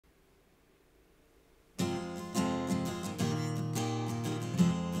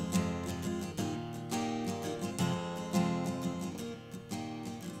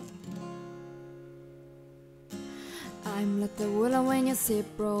I'm like the willow when you sleep,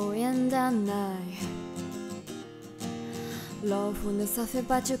 bro, in the night. Love on the surface,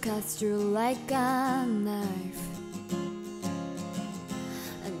 but you cut through like a knife.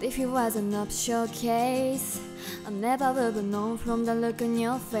 And if it wasn't up showcase, I never would have known from the look on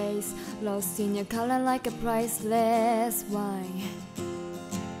your face. Lost in your color like a priceless wine.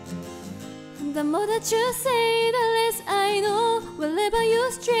 The more that you say, the less I know. Wherever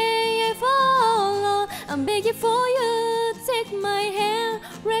you stray, I follow. I'm begging for you, take my hand,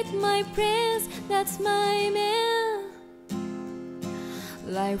 wreck my prayers, that's my man.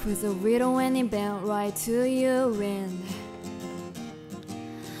 Life was a widow when it bent right to you in.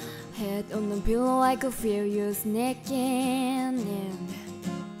 Head on the pillow, I could feel you sneaking in.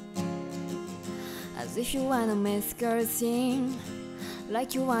 As if you wanna miss girl sing,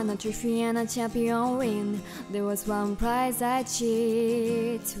 like you won a trophy and a champion ring. There was one prize I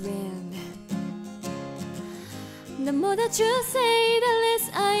cheat to win. The more that you say, the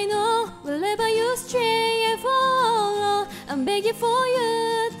less I know. Wherever you stray, I follow. I'm begging for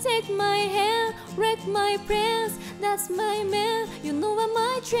you, take my hand, wreck my prayers, that's my man. You know what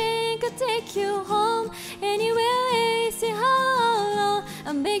my train could take you home, anywhere AC hollow.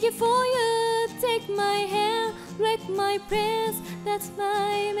 I'm begging for you, take my hand, wreck my prayers, that's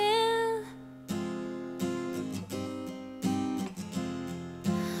my man.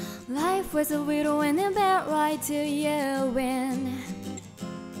 Life was a widow and a bad right to you win.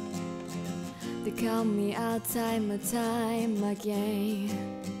 They call me out time and time again.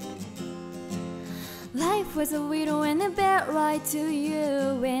 Life was a widow and a bad right to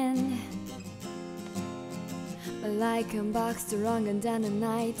you win. But I come back stronger than a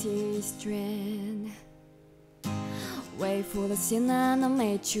 90s trend. Wait for the sinner and I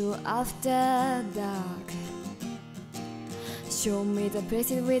met you after dark. Show me the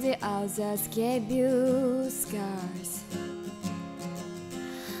places with the others gave you scars.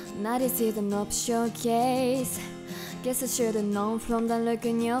 Now this is an up showcase. Guess I should've known from the look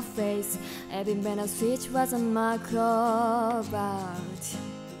in your face. Every better switch was a mark about.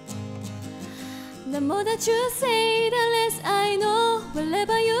 The more that you say, the less I know.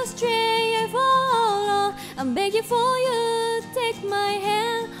 Wherever you stray, I follow. I'm begging for you, take my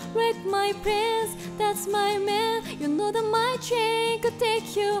hand, wreck my prayers, that's my man. You know that my train could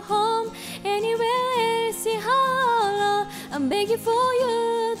take you home, anywhere AC hollow. I'm begging for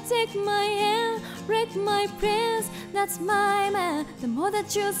you, take my hand, wreck my prayers, that's my man. The more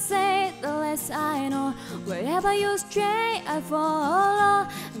that you say, the less I know. Wherever you stray, I follow.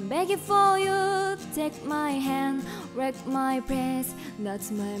 I'm begging for you, take my hand, wreck my prayers,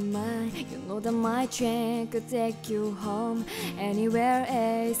 that's my mind. You know that my train could take you home, anywhere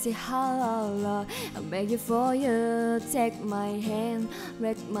AC hollow. I'm begging for you, take my hand,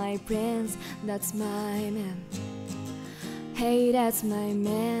 wreck my prayers, that's my man. Hey, that's my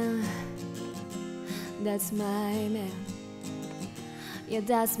man. That's my man. Yeah,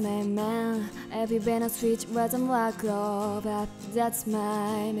 that's my man. Every been a switch wasn't walk over. That's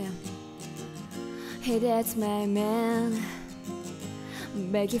my man. Hey, that's my man.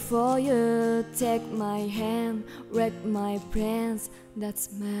 Begging for you, take my hand, wreck my plans.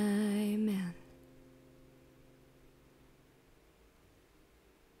 That's my man.